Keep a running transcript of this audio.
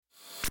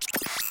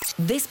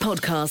This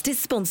podcast is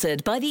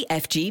sponsored by the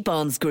FG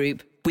Barnes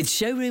Group, with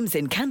showrooms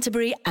in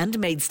Canterbury and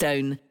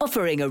Maidstone,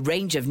 offering a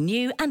range of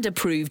new and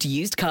approved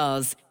used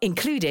cars,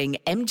 including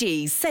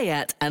MG,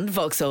 Seat and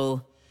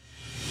Vauxhall.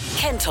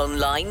 Kent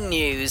Online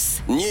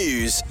News.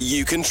 News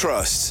you can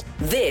trust.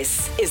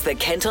 This is the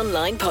Kent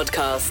Online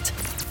Podcast.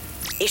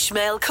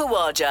 Ishmael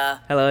Kawaja.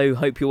 Hello,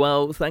 hope you're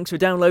well. Thanks for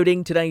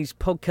downloading today's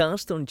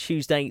podcast on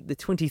Tuesday, the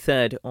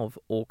 23rd of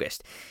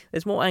August.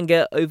 There's more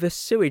anger over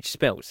sewage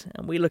spills,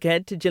 and we look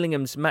ahead to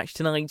Gillingham's match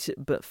tonight.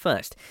 But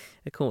first,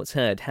 the court's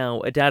heard how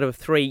a dad of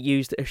three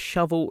used a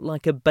shovel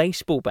like a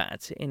baseball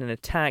bat in an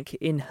attack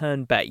in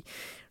Herne Bay.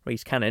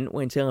 Reece Cannon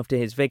went after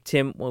his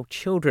victim while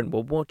children were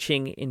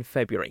watching in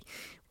February.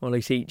 Well,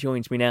 Lucy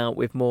joins me now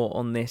with more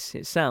on this.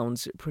 It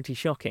sounds pretty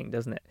shocking,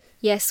 doesn't it?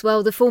 Yes,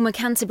 well, the former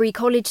Canterbury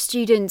college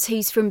student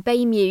who's from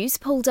Baymews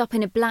pulled up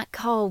in a black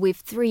car with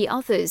three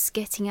others,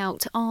 getting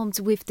out armed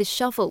with the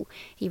shovel.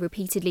 He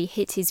repeatedly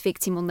hit his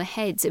victim on the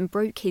head and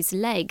broke his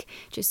leg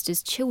just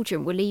as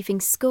children were leaving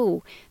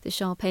school. The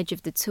sharp edge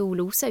of the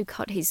tool also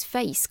cut his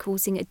face,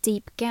 causing a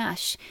deep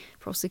gash.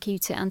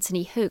 Prosecutor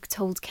Anthony Hook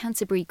told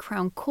Canterbury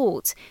Crown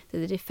Court that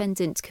the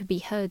defendant could be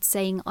heard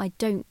saying, "I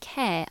don't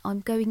care, I'm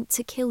going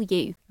to kill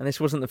you." And this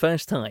wasn't the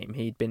first time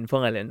he'd been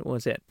violent,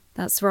 was it?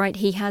 That's right,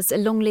 he has a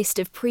long list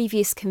of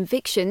previous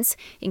convictions,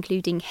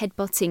 including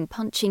headbutting,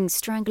 punching,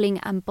 strangling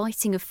and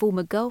biting a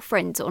former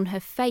girlfriend on her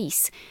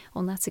face.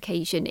 On that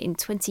occasion in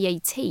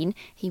 2018,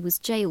 he was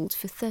jailed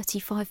for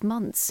 35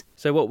 months.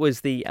 So what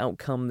was the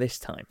outcome this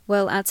time?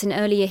 Well, at an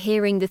earlier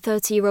hearing, the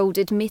 30-year-old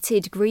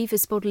admitted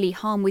grievous bodily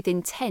harm with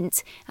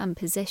intent and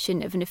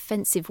possession of an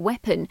offensive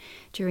weapon.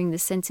 During the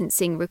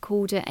sentencing,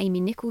 recorder Amy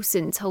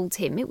Nicholson told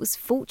him it was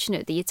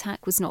fortunate the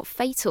attack was not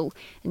fatal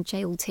and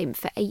jailed him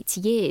for 8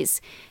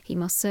 years. He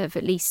must serve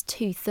at least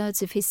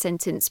 2/3 of his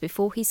sentence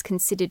before he's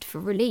considered for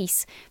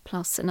release,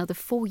 plus another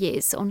 4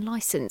 years on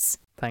licence.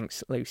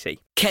 Thanks, Lucy.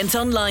 Kent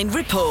Online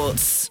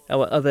reports.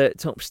 Our other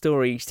top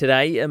stories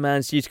today. A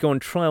man's due to go on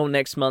trial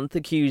next month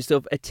accused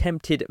of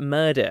attempted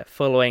murder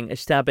following a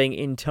stabbing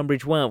in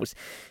Tunbridge Wells.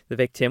 The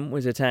victim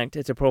was attacked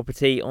at a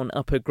property on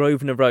Upper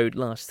Grosvenor Road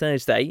last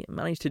Thursday and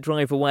managed to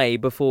drive away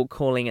before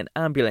calling an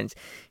ambulance.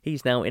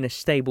 He's now in a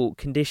stable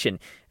condition.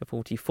 A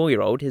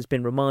 44-year-old has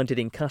been remanded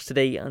in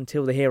custody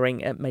until the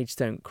hearing at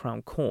Maidstone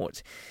Crown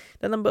Court.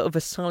 The number of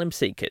asylum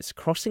seekers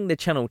crossing the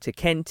Channel to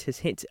Kent has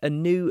hit a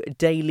new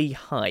daily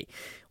high.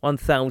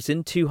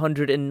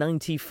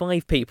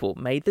 1,295 people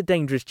made the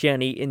dangerous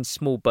journey in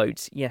small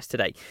boats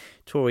yesterday.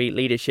 Tory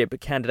leadership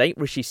candidate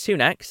Rishi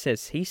Sunak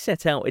says he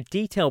set out a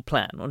detailed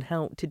plan on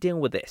how to deal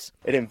with this.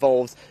 It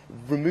involves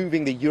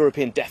removing the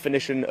European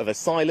definition of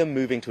asylum,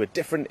 moving to a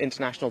different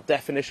international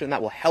definition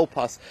that will help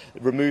us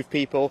remove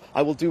people.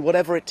 I will do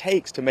whatever it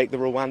takes to make the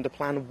Rwanda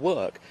plan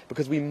work,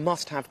 because we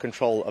must have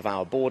control of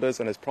our borders,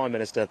 and as Prime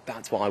Minister,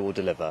 that's what I will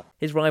deliver.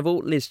 His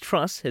rival Liz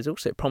Truss has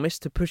also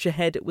promised to push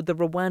ahead with the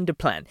Rwanda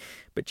plan,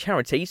 but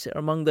charities are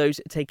among those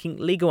taking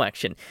legal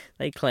action.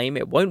 They claim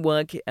it won't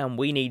work and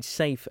we need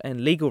safe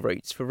and legal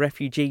routes for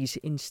refugees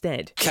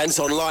instead. Kent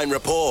Online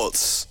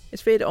reports.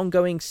 It's feared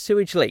ongoing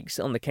sewage leaks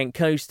on the Kent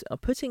coast are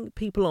putting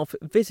people off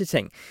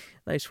visiting.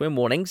 Those swim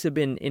warnings have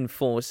been in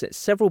force at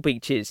several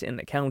beaches in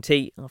the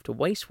county after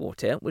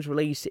wastewater was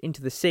released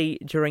into the sea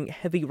during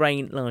heavy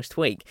rain last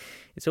week.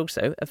 It's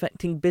also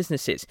affecting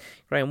businesses.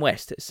 Graham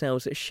West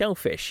sells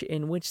shellfish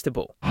in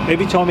Whitstable.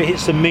 Every time it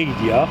hits the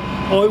media,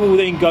 I will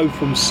then go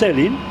from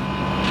selling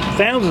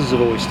thousands of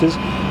oysters.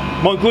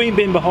 My green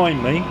bin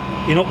behind me,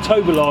 in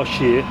October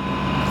last year,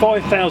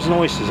 5,000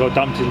 oysters I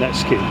dumped in that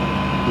skip.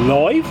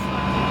 Live,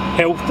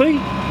 healthy,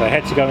 they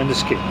had to go in the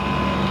skip.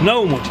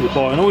 No one wanted to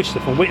buy an oyster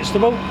from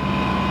Whitstable.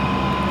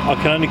 I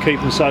can only keep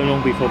them so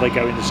long before they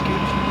go in the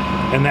skip.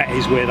 And that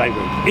is where they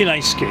went, in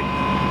a skip.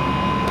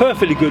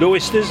 Perfectly good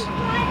oysters.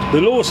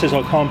 The law says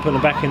I can't put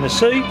them back in the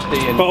sea,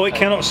 but I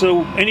cannot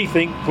sell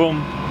anything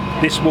from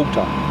this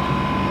water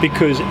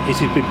because it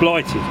has been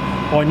blighted.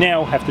 I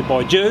now have to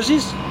buy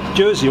Jersey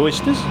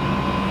oysters,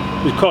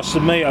 which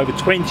costed me over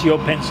 20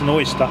 odd pence an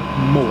oyster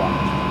more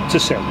to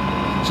sell.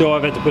 So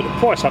I've had to put the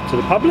price up to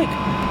the public,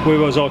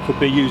 whereas I could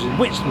be using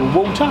Whitstable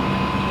water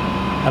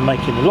and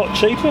making it a lot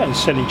cheaper and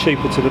selling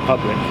cheaper to the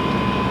public.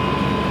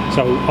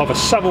 So either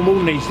Southern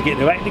Wool needs to get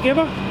their act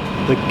together,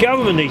 the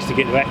government needs to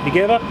get their act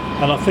together,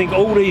 and I think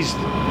all these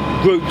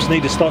groups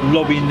need to start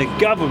lobbying the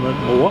government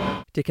more.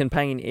 Dick and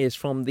Payne is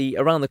from the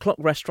Around the Clock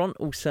restaurant,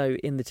 also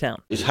in the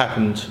town. It's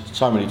happened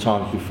so many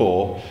times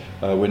before.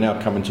 We're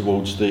now coming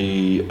towards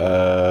the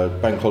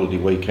bank holiday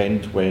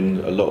weekend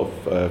when a lot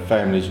of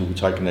families will be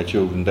taking their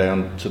children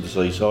down to the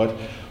seaside,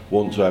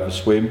 want to have a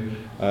swim,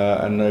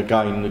 and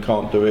again they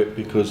can't do it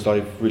because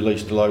they've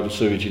released a load of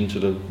sewage into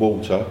the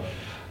water.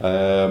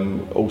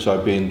 Also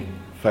being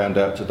found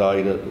out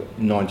today that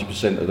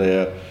 90% of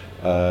their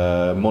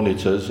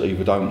monitors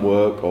either don't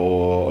work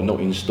or are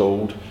not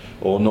installed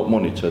or not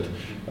monitored.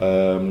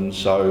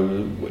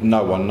 So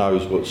no one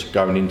knows what's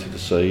going into the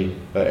sea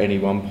at any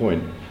one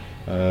point.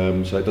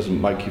 So it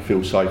doesn't make you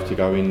feel safe to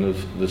go in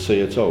the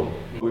sea at all.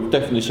 We've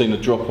definitely seen a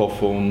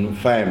drop-off on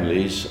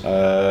families,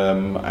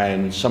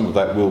 and some of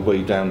that will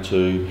be down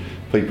to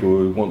people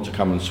who want to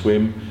come and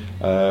swim.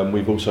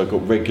 We've also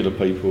got regular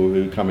people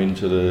who come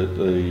into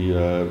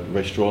the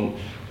restaurant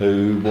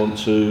who want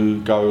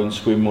to go and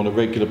swim on a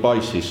regular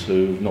basis,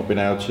 who've not been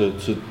able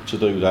to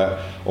do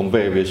that on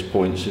various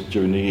points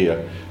during the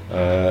year,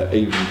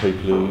 even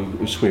people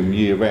who swim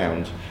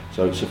year-round.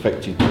 So it's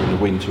affected during the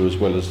winter as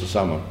well as the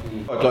summer.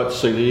 I'd like to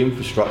see the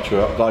infrastructure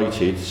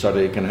updated so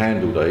that it can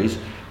handle these,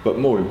 but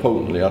more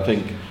importantly, I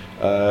think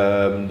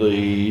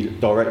the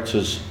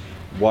directors'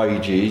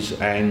 wages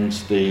and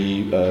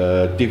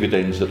the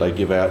dividends that they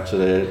give out to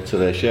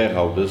their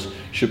shareholders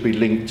should be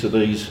linked to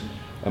these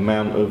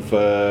amount of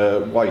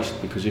waste,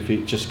 because if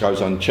it just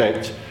goes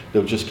unchecked,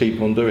 they'll just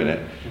keep on doing it.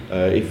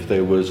 If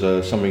there was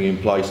something in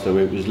place that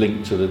it was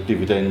linked to the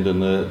dividend and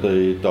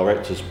the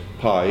directors'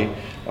 pay,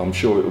 I'm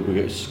sure it will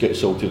get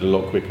sorted a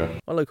lot quicker.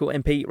 Our local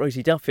MP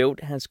Rosie Duffield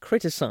has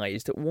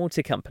criticised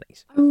water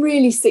companies. I'm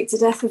really sick to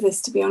death of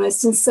this, to be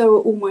honest, and so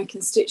are all my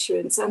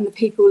constituents and the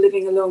people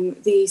living along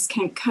the East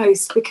Kent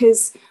coast,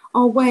 because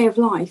our way of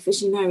life,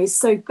 as you know, is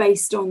so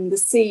based on the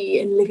sea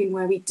and living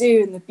where we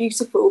do and the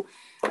beautiful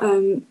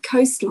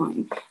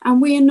coastline, and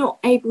we are not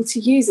able to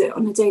use it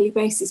on a daily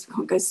basis. We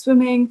can't go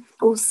swimming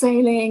or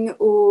sailing,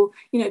 or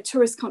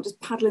tourists can't just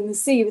paddle in the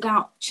sea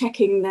without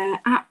checking their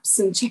apps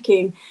and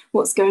checking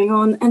what's going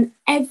on. And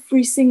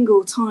every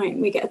single time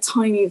we get a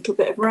tiny little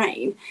bit of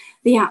rain,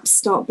 the apps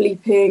start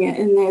bleeping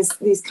and there's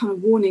these kind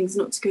of warnings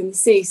not to go in the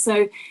sea.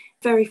 So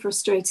very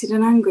frustrated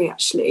and angry,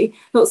 actually.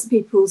 Lots of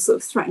people sort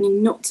of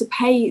threatening not to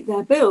pay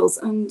their bills,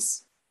 and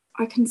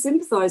I can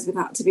sympathise with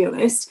that, to be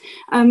honest.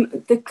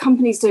 The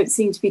companies don't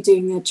seem to be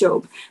doing their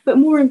job. But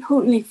more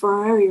importantly for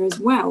our area as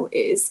well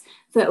is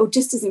that, or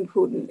just as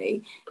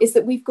importantly, is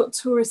that we've got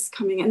tourists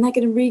coming and they're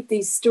going to read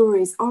these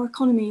stories. Our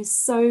economy is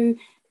so,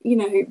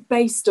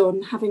 based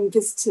on having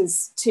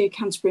visitors to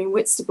Canterbury and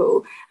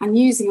Whitstable and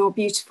using our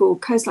beautiful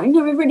coastline.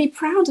 We're really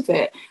proud of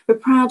it. We're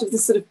proud of the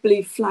sort of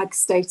blue flag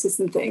status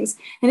and things.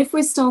 And if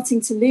we're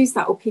starting to lose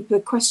that, or people are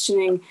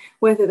questioning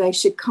whether they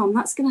should come,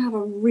 that's going to have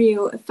a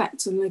real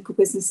effect on local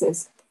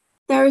businesses.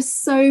 There's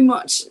so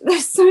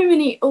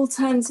many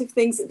alternative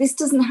things. This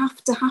doesn't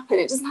have to happen.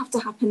 It doesn't have to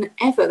happen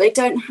ever. They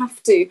don't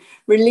have to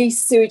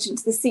release sewage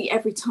into the sea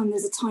every time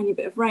there's a tiny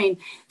bit of rain.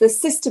 The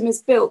system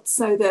is built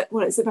so that,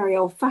 it's a very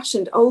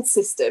old-fashioned, old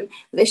system.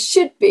 But they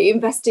should be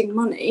investing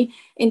money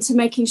into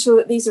making sure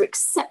that these are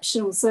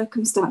exceptional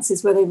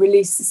circumstances where they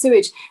release the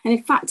sewage. And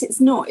in fact, it's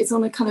not. It's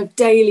on a kind of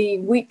daily,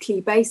 weekly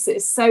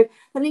basis. So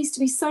there needs to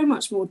be so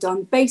much more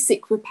done.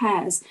 Basic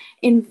repairs,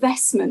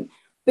 investment,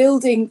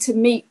 building to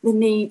meet the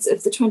needs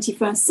of the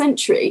 21st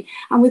century.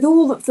 And with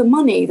all of the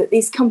money that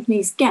these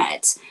companies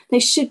get, they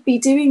should be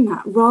doing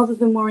that rather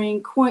than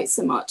worrying quite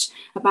so much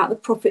about the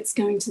profits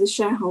going to the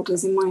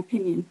shareholders, in my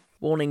opinion.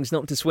 Warnings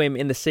not to swim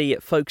in the sea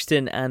at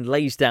Folkestone and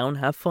Laysdown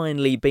have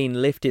finally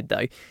been lifted,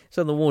 though.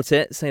 Southern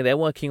Water say they're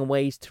working on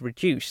ways to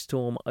reduce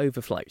storm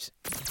overflows.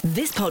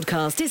 This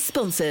podcast is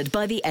sponsored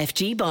by the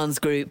FG Barnes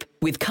Group,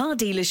 with car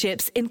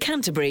dealerships in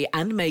Canterbury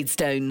and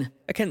Maidstone.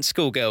 A Kent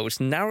schoolgirl's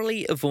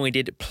narrowly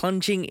avoided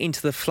plunging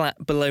into the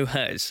flat below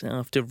hers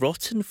after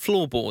rotten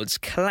floorboards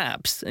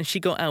collapsed and she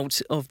got out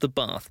of the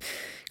bath.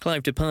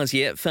 Clive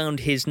DePazia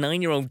found his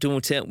 9-year-old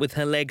daughter with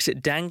her legs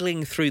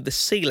dangling through the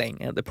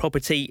ceiling at the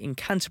property in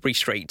Canterbury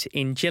Street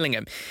in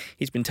Gillingham.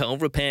 He's been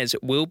told repairs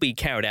will be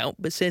carried out,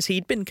 but says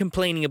he'd been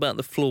complaining about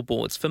the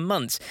floorboards for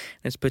months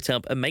and has put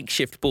up a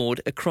makeshift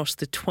board across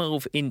the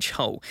 12-inch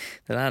hole.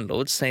 The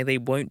landlords say they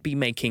won't be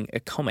making a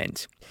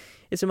comment.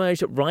 It's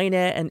emerged that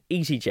Ryanair and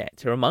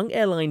EasyJet are among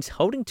airlines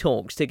holding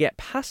talks to get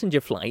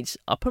passenger flights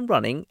up and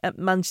running at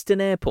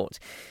Manston Airport.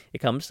 It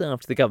comes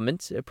after the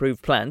government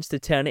approved plans to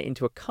turn it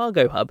into a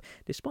cargo hub,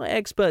 despite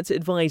experts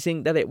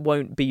advising that it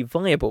won't be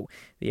viable.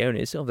 The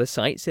owners of the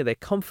site say they're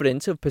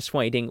confident of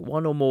persuading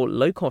one or more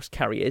low-cost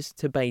carriers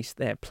to base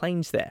their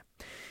planes there.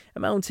 A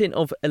mountain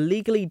of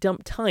illegally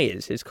dumped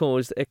tyres has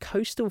caused a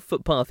coastal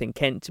footpath in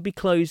Kent to be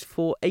closed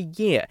for a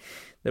year.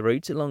 The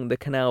route along the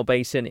canal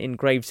basin in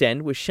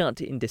Gravesend was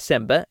shut in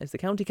December as the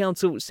County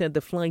Council said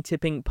the fly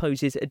tipping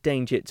poses a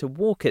danger to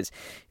walkers.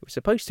 It was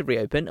supposed to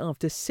reopen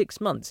after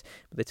 6 months,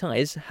 but the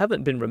tyres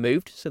haven't been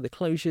removed, so the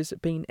closure's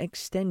been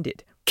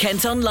extended.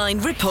 Kent Online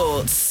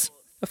reports.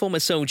 A former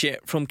soldier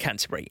from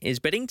Canterbury is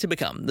bidding to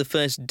become the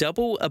first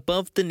double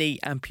above-the-knee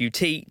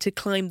amputee to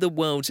climb the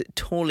world's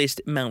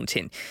tallest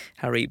mountain.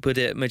 Hari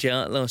Budha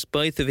Magar lost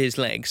both of his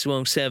legs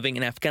while serving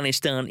in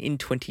Afghanistan in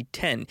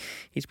 2010.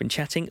 He's been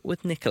chatting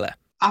with Nicola.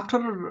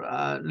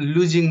 After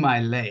losing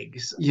my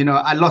legs,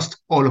 I lost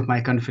all of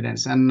my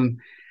confidence. And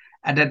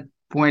at that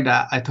point,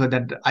 I thought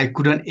that I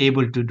couldn't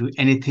able to do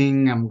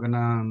anything. I'm going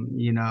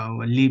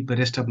to, live the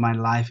rest of my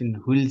life in a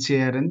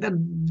wheelchair.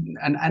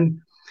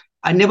 And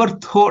I never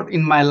thought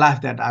in my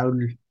life that I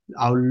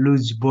will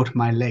lose both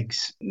my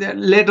legs.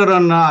 Later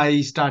on,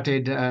 I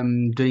started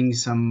doing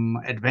some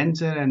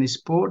adventure and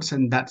sports,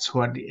 and that's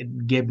what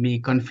it gave me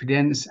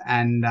confidence.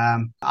 And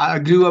I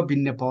grew up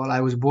in Nepal.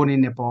 I was born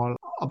in Nepal.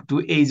 up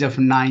to age of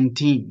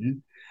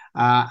 19.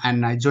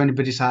 And I joined the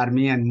British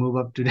Army and moved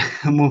up to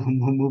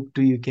moved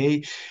to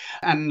UK,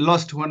 and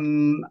last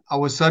one I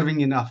was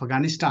serving in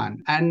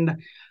Afghanistan.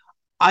 And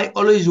I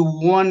always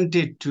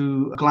wanted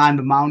to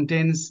climb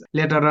mountains.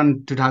 Later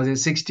on,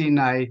 2016,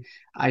 I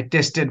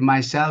tested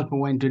myself,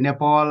 went to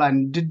Nepal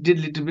and did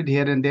a little bit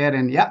here and there.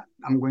 And yeah,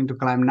 I'm going to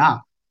climb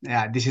now.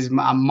 Yeah, this is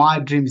my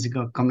dreams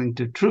coming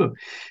to true.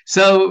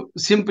 So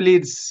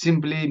it's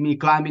simply me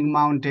climbing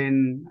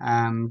mountain,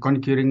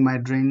 conquering my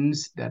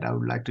dreams, that I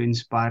would like to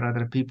inspire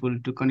other people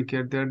to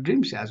conquer their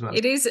dreams as well.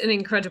 It is an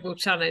incredible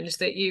challenge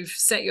that you've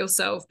set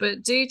yourself,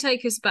 but do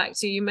take us back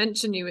to, you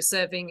mentioned you were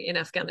serving in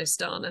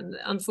Afghanistan, and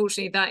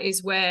unfortunately that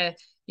is where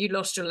you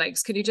lost your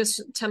legs. Can you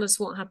just tell us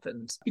what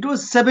happened? It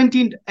was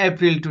 17th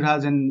April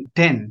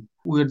 2010.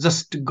 We had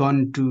just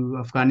gone to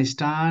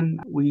Afghanistan.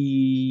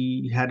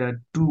 We had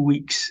 2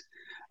 weeks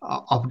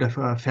of the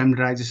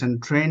familiarization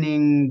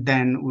training.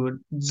 Then we were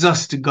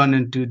just gone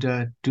into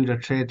the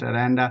theater.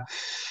 And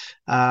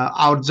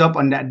our job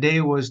on that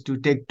day was to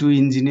take 2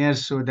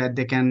 engineers so that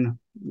they can,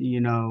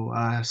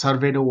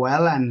 survey the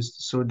well, and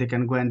so they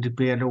can go and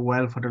repair the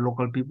well for the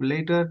local people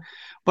later,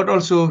 but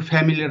also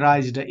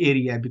familiarize the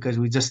area because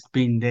we just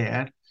been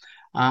there.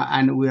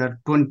 And we are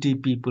 20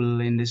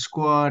 people in the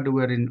squad.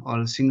 We're in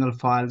all single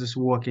file, just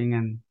walking,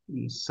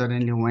 and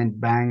suddenly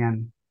went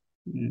bang,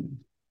 and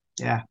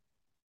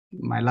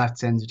my life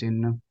changed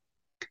in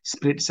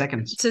split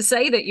seconds. To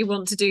say that you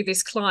want to do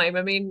this climb,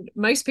 I mean,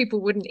 most people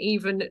wouldn't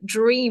even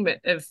dream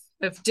of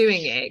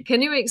doing it.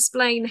 Can you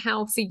explain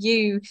how for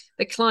you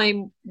the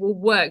climb will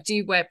work? Do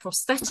you wear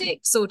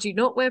prosthetics or do you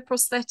not wear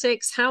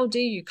prosthetics? How do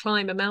you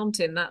climb a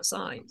mountain that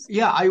size?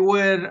 Yeah, I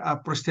wear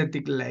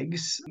prosthetic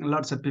legs.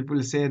 Lots of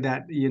people say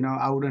that,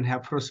 I wouldn't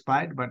have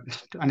frostbite, but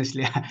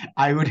honestly,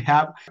 I would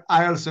have.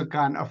 I also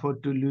can't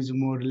afford to lose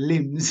more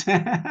limbs.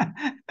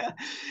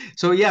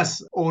 So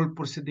yes, all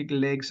prosthetic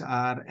legs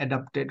are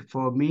adapted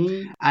for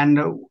me. And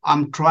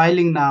I'm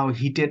trialing now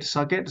heated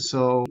socket.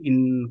 So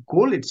in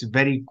cold, it's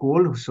very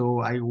cold. So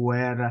I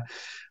wear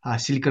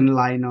silicone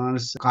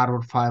liners,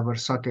 carbon fiber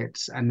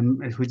sockets, and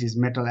which is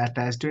metal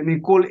attached to it.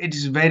 In cold, it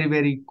is very,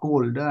 very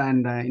cold,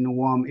 and in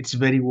warm, it's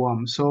very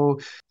warm. So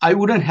I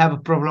wouldn't have a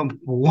problem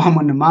warm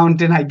on the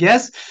mountain, I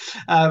guess,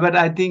 but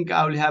I think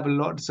I will have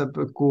lots of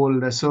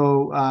cold.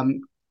 So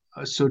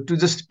to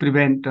just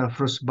prevent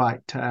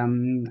frostbite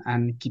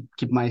and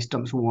keep my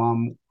stomach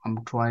warm, I'm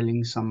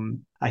trialing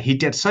some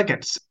heated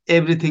sockets.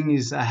 Everything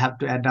is I have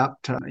to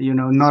adapt.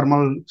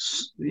 Normal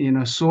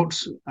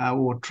shorts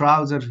or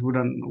trousers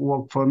wouldn't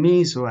work for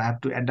me, so I have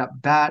to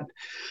adapt that.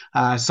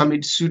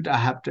 Summit suit, I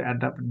have to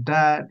adapt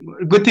that.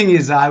 Good thing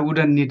is I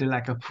wouldn't need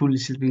like a full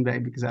sleeping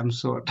bag because I'm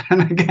short.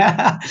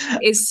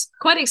 It's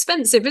quite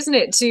expensive, isn't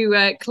it,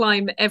 to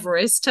climb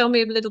Everest? Tell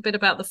me a little bit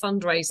about the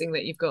fundraising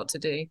that you've got to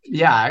do.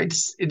 Yeah, it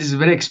is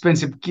very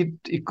expensive. Kit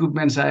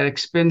equipments are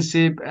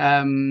expensive,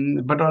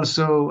 but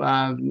also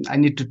I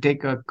need to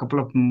take a couple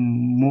of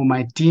more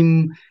my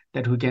team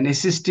that who can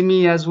assist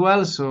me as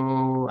well.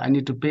 So I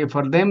need to pay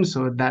for them.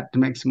 So that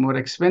makes it more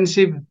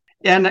expensive.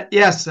 And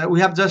yes, we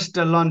have just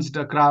launched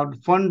a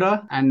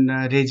crowdfunder and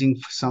raising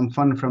some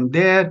fund from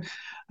there.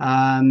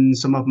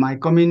 Some of my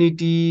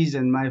communities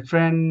and my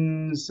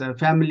friends,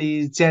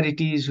 families,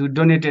 charities who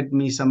donated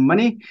me some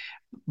money.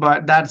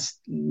 But that's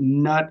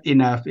not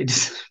enough.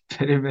 It's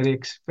very, very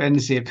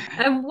expensive.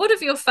 And what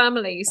have your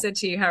family said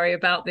to you, Hari,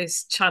 about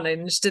this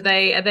challenge? Are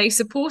they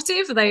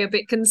supportive? Are they a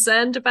bit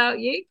concerned about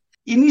you?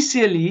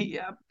 Initially,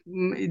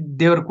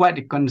 they were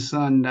quite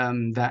concerned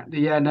that,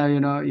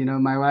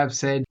 my wife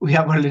said, we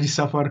have already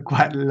suffered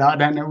quite a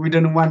lot and we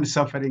don't want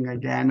suffering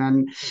again.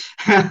 And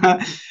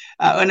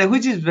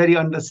which is very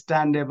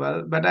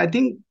understandable. But I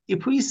think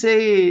if we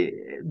say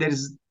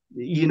there's,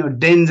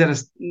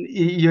 dangerous,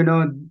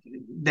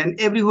 then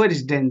everywhere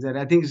is danger.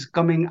 I think it's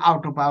coming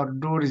out of our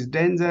door is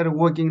danger,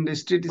 walking in the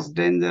street is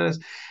dangerous,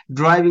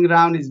 driving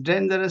around is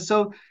dangerous.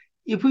 So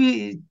if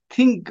we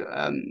think,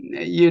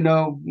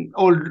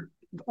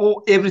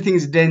 everything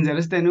is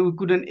dangerous, then we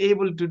couldn't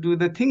able to do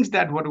the things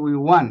that what we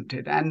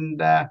wanted.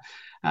 And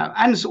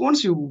so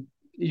once you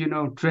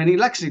training,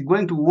 like say,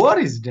 going to war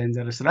is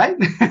dangerous, right?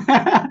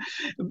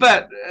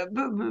 but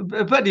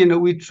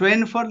we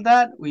train for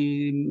that.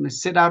 We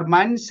set our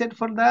mindset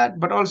for that,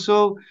 but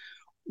also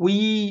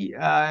we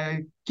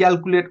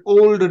calculate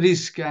all the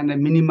risk and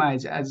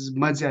minimize as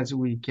much as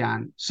we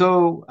can.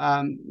 So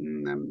at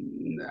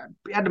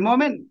the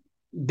moment,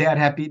 they are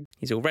happy.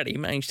 He's already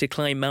managed to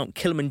climb Mount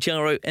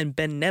Kilimanjaro and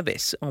Ben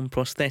Nevis on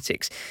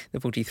prosthetics. The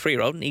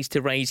 43-year-old needs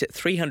to raise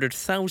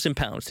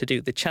 £300,000 to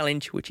do the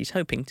challenge, which he's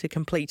hoping to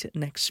complete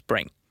next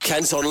spring.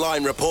 Kent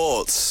Online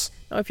reports.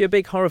 Now, if you're a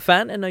big horror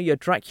fan and know your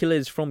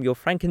Draculas from your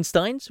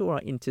Frankensteins or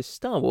are into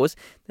Star Wars,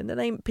 then the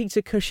name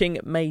Peter Cushing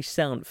may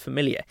sound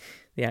familiar.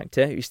 The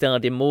actor, who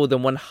starred in more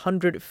than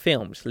 100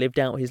 films, lived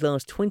out his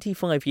last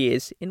 25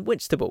 years in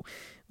Whitstable.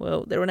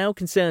 Well, there are now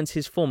concerns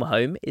his former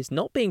home is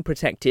not being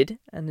protected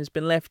and has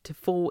been left to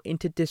fall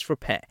into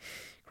disrepair.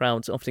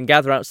 Crowds often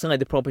gather outside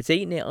the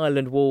property near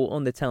Island Wall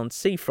on the town's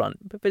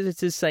seafront, but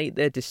visitors say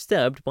they're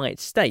disturbed by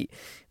its state,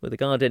 with the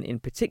garden in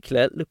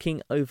particular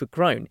looking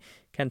overgrown.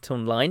 Kent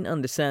Online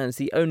understands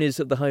the owners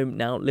of the home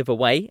now live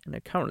away and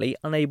are currently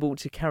unable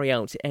to carry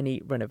out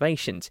any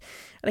renovations.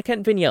 And a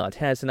Kent Vineyard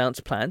has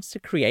announced plans to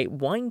create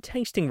wine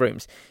tasting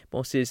rooms.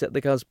 Bosses at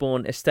the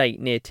Gusbourne estate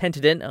near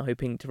Tenterden are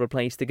hoping to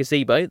replace the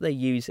gazebo they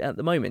use at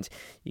the moment.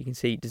 You can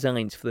see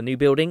designs for the new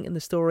building in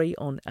the story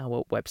on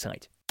our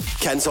website.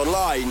 Kent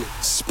Online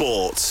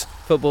Sport.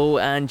 Football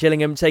and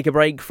Gillingham take a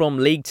break from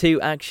League 2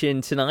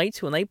 action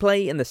tonight when they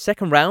play in the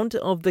second round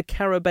of the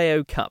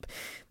Carabao Cup.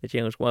 The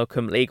Gills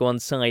welcome League 1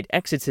 side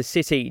Exeter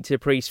City to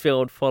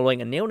Priestfield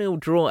following a 0-0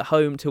 draw at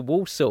home to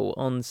Walsall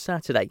on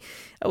Saturday.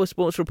 Our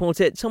sports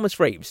reporter Thomas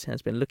Reeves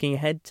has been looking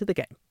ahead to the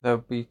game. There'll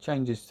be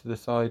changes to the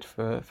side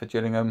for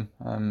Gillingham.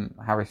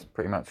 Harris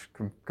pretty much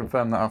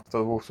confirmed that after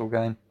the Walsall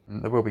game.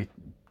 There will be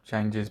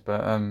changes, but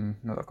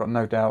I've got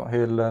no doubt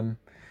he'll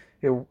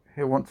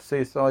want to see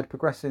his side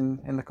progress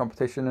in the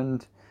competition,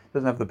 and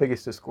doesn't have the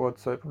biggest of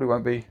squads, so it probably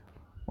won't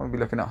be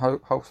looking at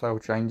wholesale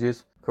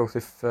changes. Of course,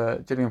 if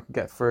Gillingham can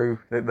get through,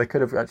 they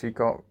could have actually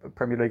got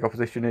Premier League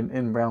opposition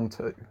in round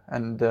 2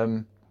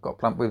 and got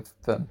plumped with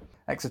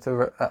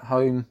Exeter at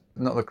home.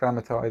 Not the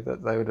glamour tie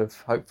that they would have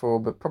hoped for,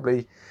 but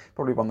probably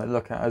one they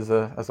look at as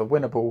a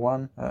winnable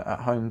one at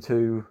home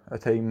to a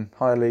team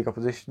higher league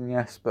opposition,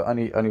 yes, but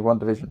only one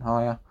division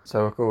higher.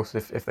 So of course,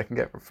 if they can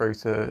get through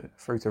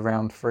to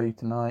round 3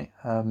 tonight,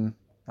 that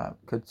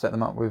could set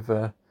them up with.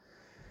 Of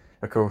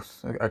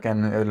course,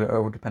 again, it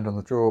will depend on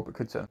the draw, but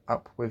could set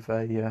up with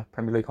a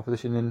Premier League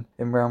opposition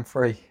in round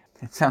 3.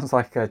 It sounds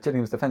like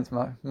Gillingham's defence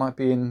might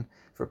be in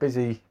for a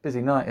busy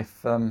night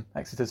if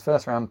Exeter's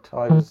first round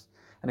tie was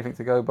anything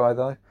to go by,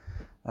 though.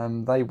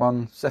 They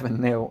won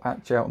 7-0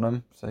 at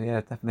Cheltenham, so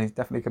yeah,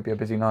 definitely could be a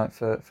busy night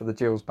for the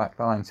Gills back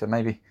line. So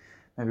maybe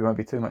won't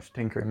be too much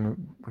tinkering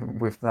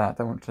with that.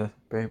 Don't want to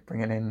be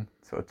bringing in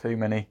sort of too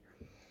many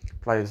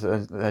players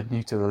that are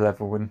new to the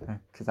level,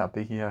 because that'd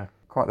be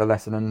quite the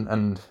lesson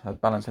and a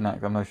balancing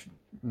act. I'm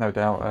no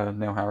doubt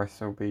Neil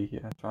Harris will be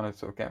trying to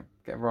sort of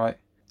get right.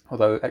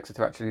 Although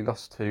Exeter actually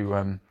lost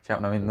to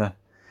Cheltenham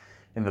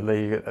in the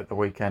league at the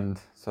weekend,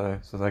 so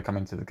they come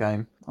into the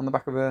game on the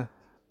back of a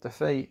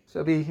defeat. So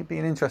it'll be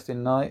an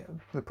interesting night.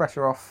 The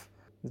pressure off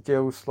the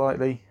Gills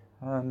slightly,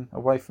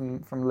 away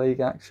from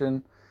league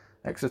action.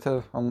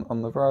 Exeter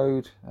on the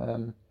road.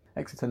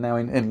 Exeter now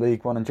in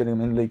League 1 and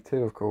Gillingham in League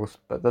 2, of course.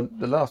 But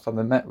the last time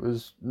they met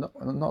was not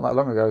that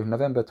long ago,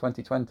 November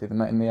 2020. They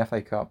met in the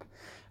FA Cup.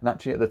 And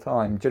actually at the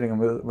time, Gillingham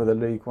were the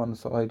League 1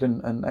 side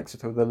and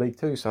Exeter were the League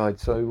 2 side.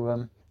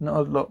 So not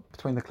a lot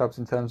between the clubs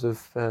in terms of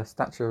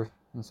stature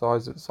and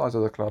size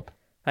of the club.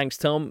 Thanks,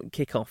 Tom.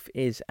 Kickoff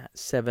is at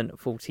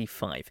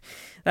 7:45.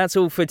 That's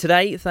all for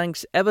today.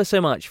 Thanks ever so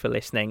much for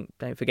listening.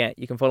 Don't forget,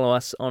 you can follow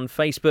us on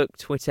Facebook,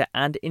 Twitter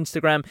and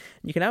Instagram.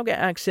 You can now get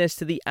access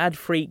to the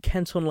ad-free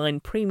Kent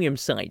Online premium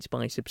site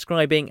by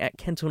subscribing at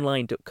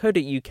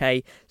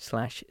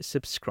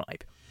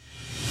kentonline.co.uk/subscribe.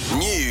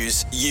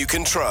 News you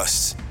can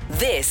trust.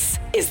 This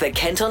is the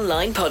Kent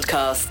Online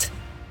Podcast.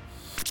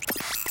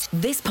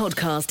 This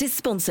podcast is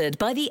sponsored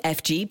by the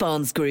FG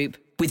Barnes Group,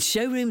 with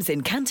showrooms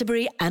in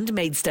Canterbury and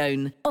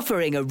Maidstone,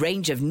 offering a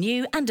range of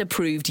new and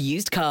approved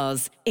used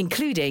cars,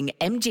 including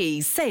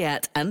MG,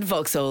 Seat and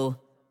Vauxhall.